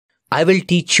I will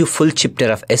teach you full chapter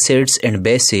of acids and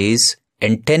bases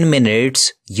in 10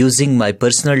 minutes using my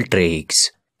personal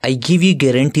tricks. I give you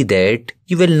guarantee that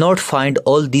you will not find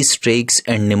all these tricks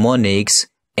and mnemonics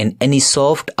in any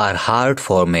soft or hard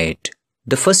format.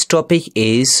 The first topic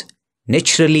is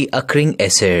naturally occurring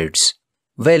acids.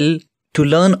 Well, to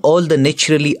learn all the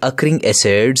naturally occurring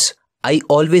acids, I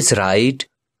always write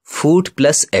food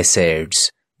plus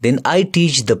acids. Then I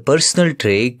teach the personal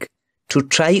trick to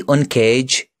try on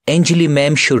catch. Anjali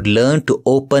ma'am should learn to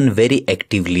open very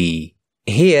actively.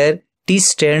 Here, T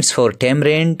stands for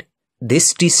tamarind.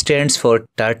 This T stands for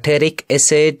tartaric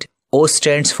acid. O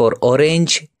stands for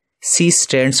orange. C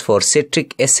stands for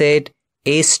citric acid.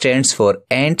 A stands for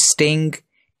ant sting.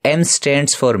 M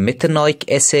stands for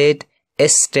methanoic acid.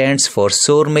 S stands for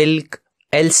sour milk.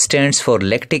 L stands for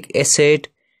lactic acid.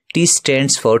 T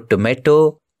stands for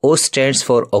tomato. O stands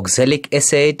for oxalic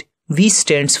acid. V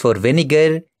stands for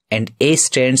vinegar. And A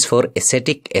stands for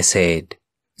acetic acid.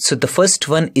 So the first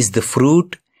one is the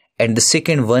fruit and the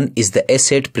second one is the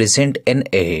acid present in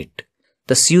it.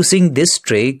 Thus using this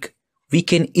trick, we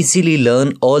can easily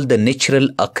learn all the natural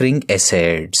occurring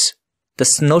acids.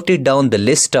 Thus noted down the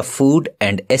list of food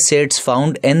and acids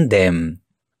found in them.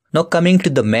 Now coming to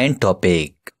the main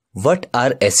topic. What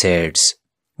are acids?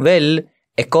 Well,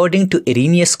 according to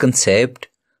Arrhenius concept,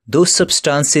 those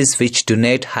substances which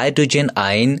donate hydrogen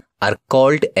ion are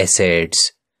called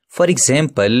acids. For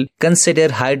example,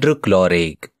 consider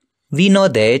hydrochloric. We know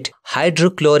that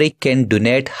hydrochloric can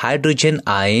donate hydrogen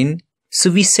ion,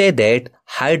 so we say that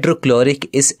hydrochloric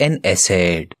is an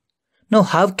acid. Now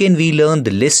how can we learn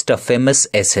the list of famous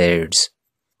acids?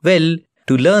 Well,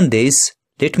 to learn this,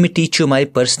 let me teach you my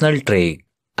personal trick.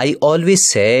 I always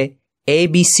say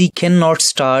ABC cannot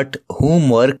start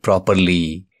homework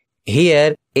properly.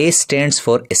 Here A stands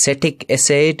for acetic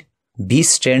acid, B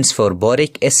stands for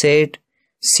boric acid,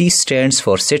 C stands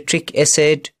for citric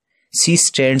acid, C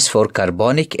stands for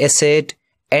carbonic acid,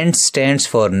 N stands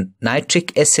for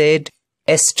nitric acid,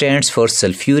 S stands for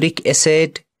sulfuric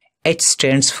acid, H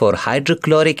stands for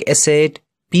hydrochloric acid,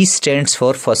 P stands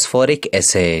for phosphoric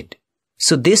acid.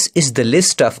 So this is the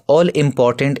list of all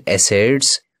important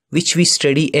acids which we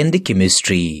study in the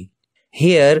chemistry.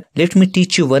 Here, let me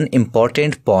teach you one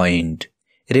important point.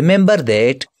 Remember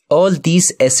that all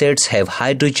these acids have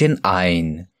hydrogen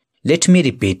ion. Let me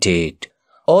repeat it.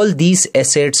 All these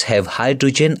acids have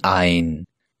hydrogen ion.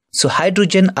 So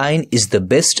hydrogen ion is the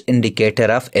best indicator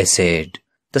of acid.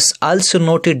 Thus also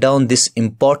noted down this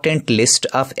important list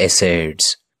of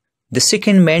acids. The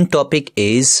second main topic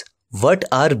is what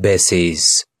are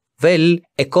bases? Well,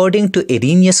 according to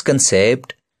Arrhenius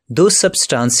concept, those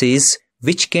substances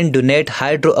which can donate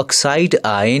hydroxide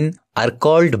ion are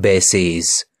called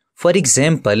bases. For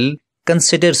example,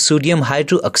 consider sodium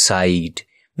hydroxide.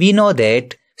 We know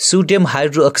that sodium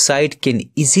hydroxide can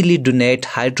easily donate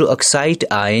hydroxide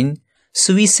ion,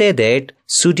 so we say that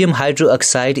sodium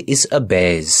hydroxide is a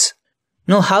base.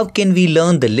 Now how can we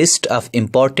learn the list of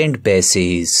important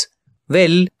bases?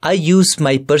 Well, I use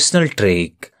my personal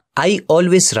trick. I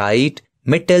always write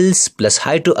metals plus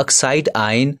hydroxide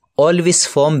ion always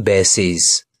form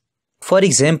bases. For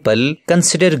example,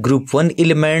 consider group 1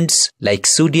 elements like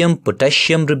sodium,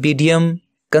 potassium, rubidium.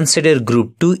 Consider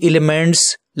group 2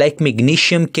 elements like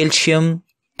magnesium, calcium,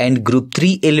 and group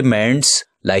 3 elements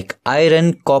like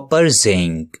iron, copper,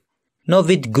 zinc. Now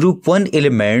with group 1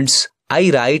 elements,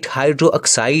 I write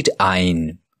hydroxide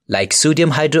ion like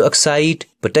sodium hydroxide,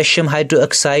 potassium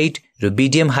hydroxide,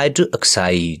 rubidium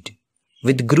hydroxide.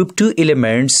 With group 2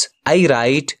 elements, I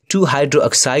write 2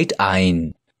 hydroxide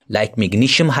ion like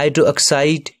magnesium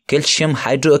hydroxide, calcium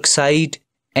hydroxide,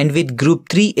 and with group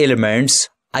 3 elements,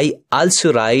 I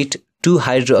also write 2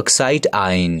 hydroxide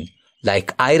ion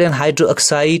like iron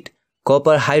hydroxide,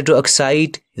 copper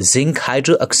hydroxide, zinc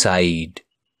hydroxide.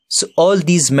 So all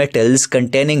these metals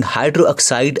containing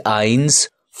hydroxide ions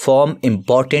form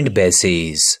important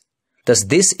bases. Thus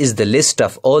this is the list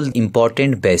of all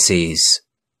important bases.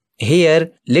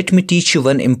 Here, let me teach you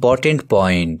one important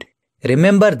point.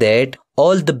 Remember that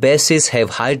all the bases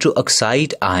have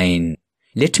hydroxide ion.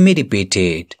 Let me repeat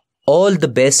it. All the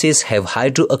bases have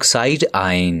hydroxide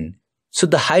ion. So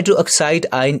the hydroxide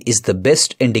ion is the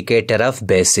best indicator of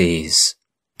bases.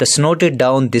 Thus noted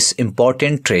down this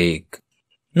important trick.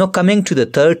 Now coming to the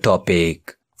third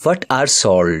topic. What are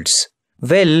salts?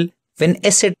 Well, when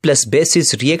acid plus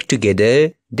bases react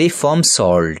together, they form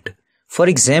salt. For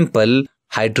example,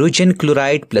 hydrogen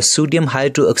chloride plus sodium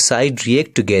hydroxide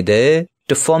react together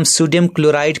to form sodium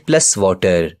chloride plus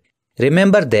water.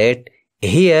 Remember that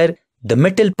here the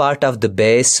metal part of the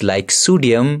base like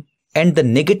sodium and the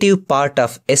negative part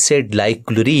of acid like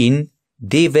chlorine,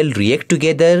 they will react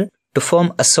together to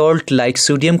form a salt like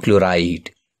sodium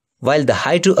chloride, while the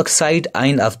hydroxide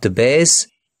ion of the base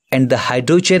and the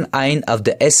hydrogen ion of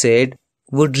the acid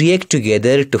would react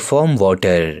together to form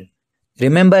water.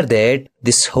 Remember that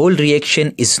this whole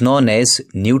reaction is known as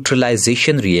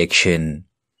neutralization reaction.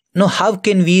 Now, how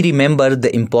can we remember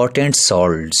the important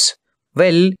salts?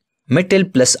 Well, metal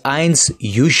plus ions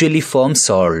usually form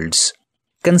salts.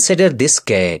 Consider this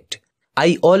cat.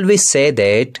 I always say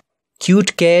that,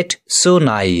 cute cat, so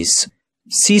nice.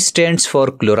 C stands for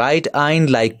chloride ion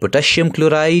like potassium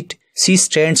chloride. C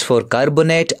stands for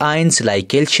carbonate ions like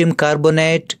calcium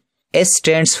carbonate. S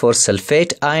stands for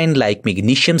sulfate ion like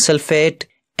magnesium sulfate.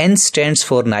 N stands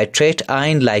for nitrate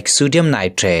ion like sodium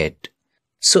nitrate.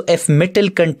 So if metal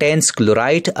contains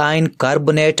chloride ion,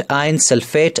 carbonate ion,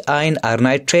 sulfate ion or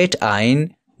nitrate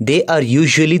ion, they are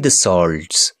usually the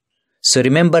salts. So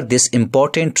remember this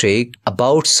important trick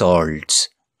about salts.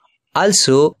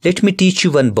 Also, let me teach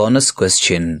you one bonus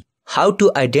question. How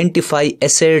to identify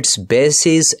acids,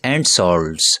 bases and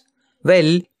salts?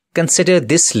 Well, consider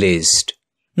this list.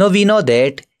 Now we know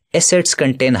that acids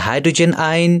contain hydrogen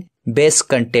ion, base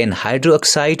contain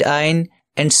hydroxide ion,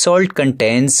 and salt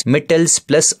contains metals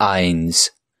plus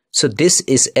ions. So this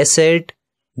is acid,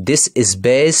 this is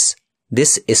base,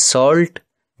 this is salt,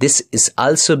 this is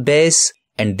also base,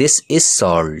 and this is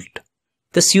salt.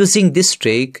 Thus, using this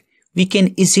trick, we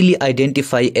can easily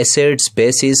identify acids,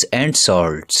 bases, and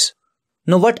salts.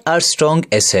 Now, what are strong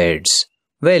acids?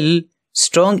 Well,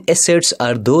 strong acids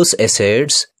are those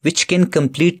acids which can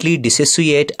completely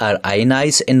dissociate or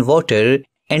ionize in water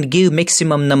and give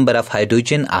maximum number of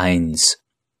hydrogen ions.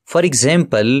 For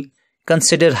example,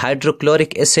 consider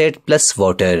hydrochloric acid plus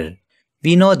water.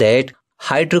 We know that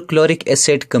hydrochloric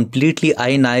acid completely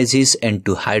ionizes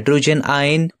into hydrogen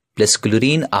ion plus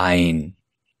chlorine ion.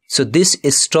 So this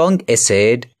is strong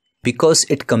acid because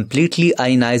it completely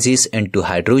ionizes into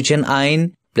hydrogen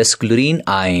ion plus chlorine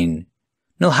ion.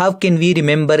 Now how can we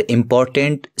remember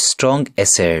important strong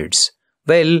acids?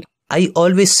 Well, I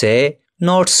always say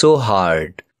not so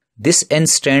hard. This N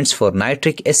stands for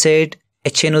nitric acid,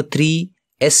 HNO3,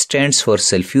 S stands for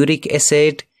sulfuric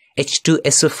acid,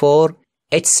 H2SO4,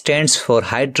 H stands for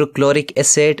hydrochloric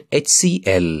acid,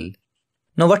 HCl.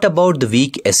 Now what about the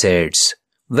weak acids?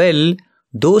 Well,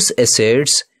 those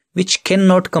acids which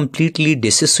cannot completely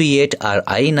dissociate or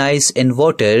ionize in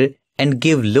water and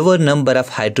give lower number of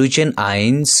hydrogen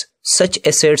ions, such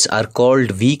acids are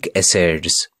called weak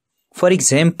acids. For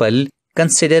example,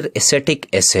 consider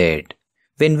acetic acid.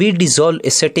 When we dissolve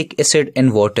acetic acid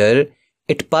in water,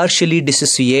 it partially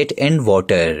dissociates in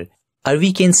water, or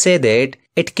we can say that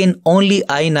it can only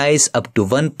ionize up to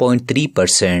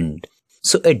 1.3%.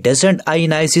 So it doesn't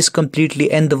ionize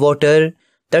completely in the water.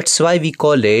 That's why we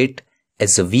call it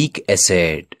as a weak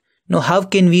acid. Now how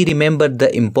can we remember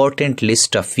the important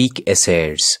list of weak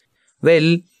acids?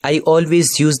 Well, I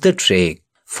always use the trick.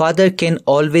 Father can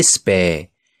always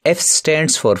pay. F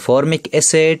stands for formic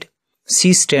acid,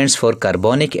 C stands for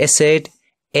carbonic acid,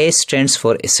 A stands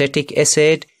for acetic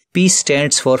acid, P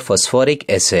stands for phosphoric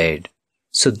acid.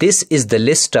 So this is the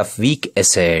list of weak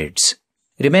acids.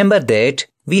 Remember that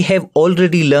we have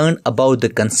already learned about the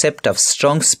concept of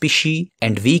strong species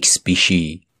and weak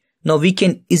species. Now we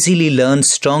can easily learn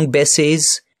strong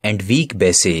bases and weak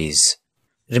bases.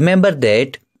 Remember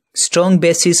that strong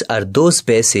bases are those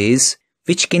bases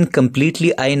which can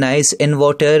completely ionize in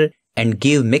water and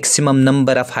give maximum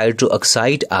number of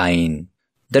hydroxide ion.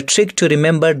 The trick to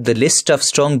remember the list of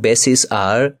strong bases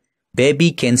are: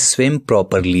 baby can swim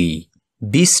properly.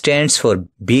 B stands for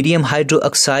barium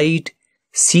hydroxide,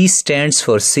 C stands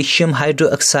for cesium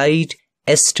hydroxide,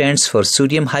 S stands for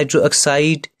sodium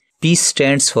hydroxide, P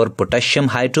stands for potassium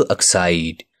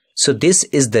hydroxide. So this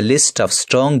is the list of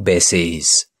strong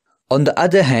bases. On the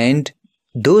other hand,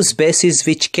 those bases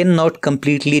which cannot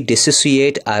completely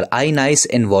dissociate or ionize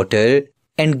in water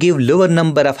and give lower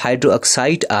number of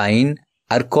hydroxide ion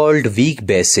are called weak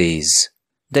bases.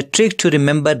 The trick to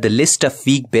remember the list of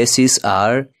weak bases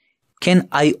are: can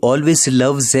I always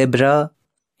love zebra?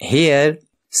 Here,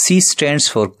 C stands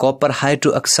for copper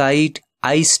hydroxide,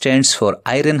 I stands for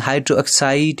iron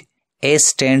hydroxide, A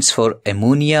stands for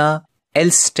ammonia,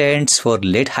 L stands for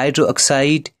lead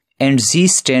hydroxide, and Z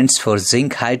stands for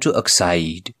zinc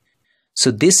hydroxide.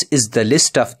 So this is the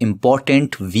list of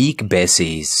important weak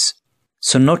bases.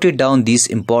 So note it down these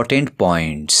important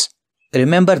points.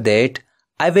 Remember that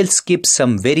I will skip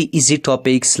some very easy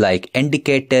topics like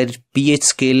indicator, pH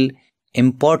scale,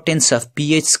 importance of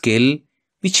pH scale,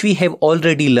 which we have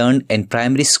already learned in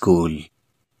primary school.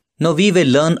 Now we will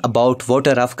learn about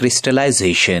water of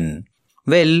crystallization.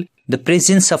 Well, The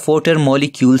presence of water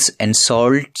molecules and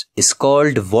salts is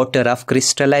called water of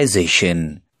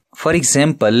crystallization. For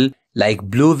example, like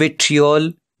blue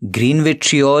vitriol, green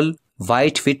vitriol,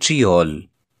 white vitriol.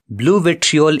 Blue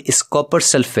vitriol is copper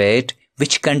sulfate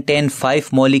which contain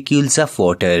 5 molecules of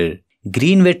water.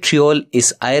 Green vitriol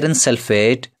is iron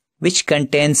sulfate which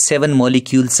contains 7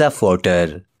 molecules of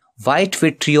water. White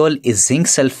vitriol is zinc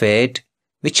sulfate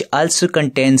which also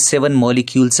contains 7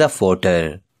 molecules of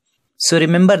water. So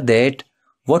remember that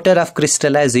water of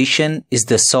crystallization is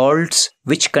the salts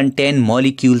which contain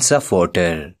molecules of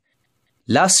water.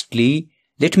 Lastly,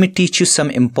 let me teach you some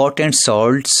important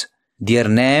salts, their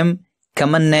name,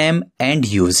 common name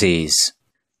and uses.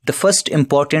 The first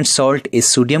important salt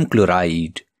is sodium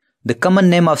chloride. The common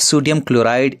name of sodium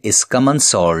chloride is common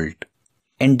salt.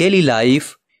 In daily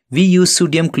life, we use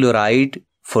sodium chloride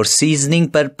for seasoning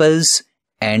purpose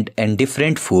and in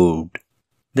different food.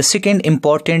 The second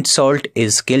important salt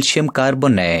is calcium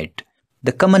carbonate.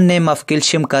 The common name of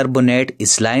calcium carbonate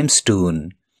is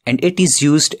limestone and it is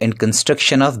used in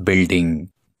construction of building.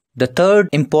 The third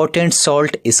important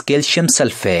salt is calcium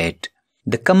sulfate.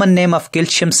 The common name of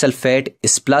calcium sulfate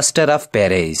is plaster of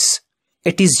Paris.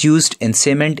 It is used in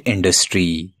cement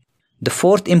industry. The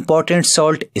fourth important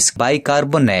salt is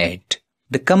bicarbonate.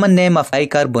 The common name of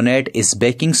bicarbonate is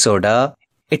baking soda.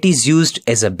 It is used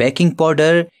as a baking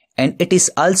powder and it is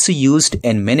also used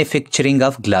in manufacturing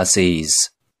of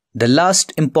glasses. The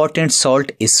last important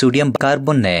salt is sodium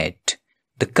carbonate.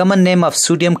 The common name of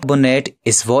sodium carbonate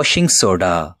is washing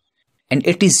soda and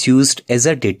it is used as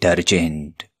a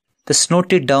detergent. Thus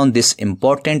noted down this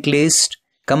important list,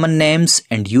 common names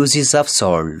and uses of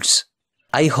salts.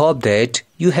 I hope that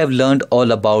you have learned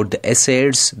all about the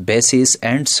acids, bases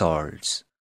and salts.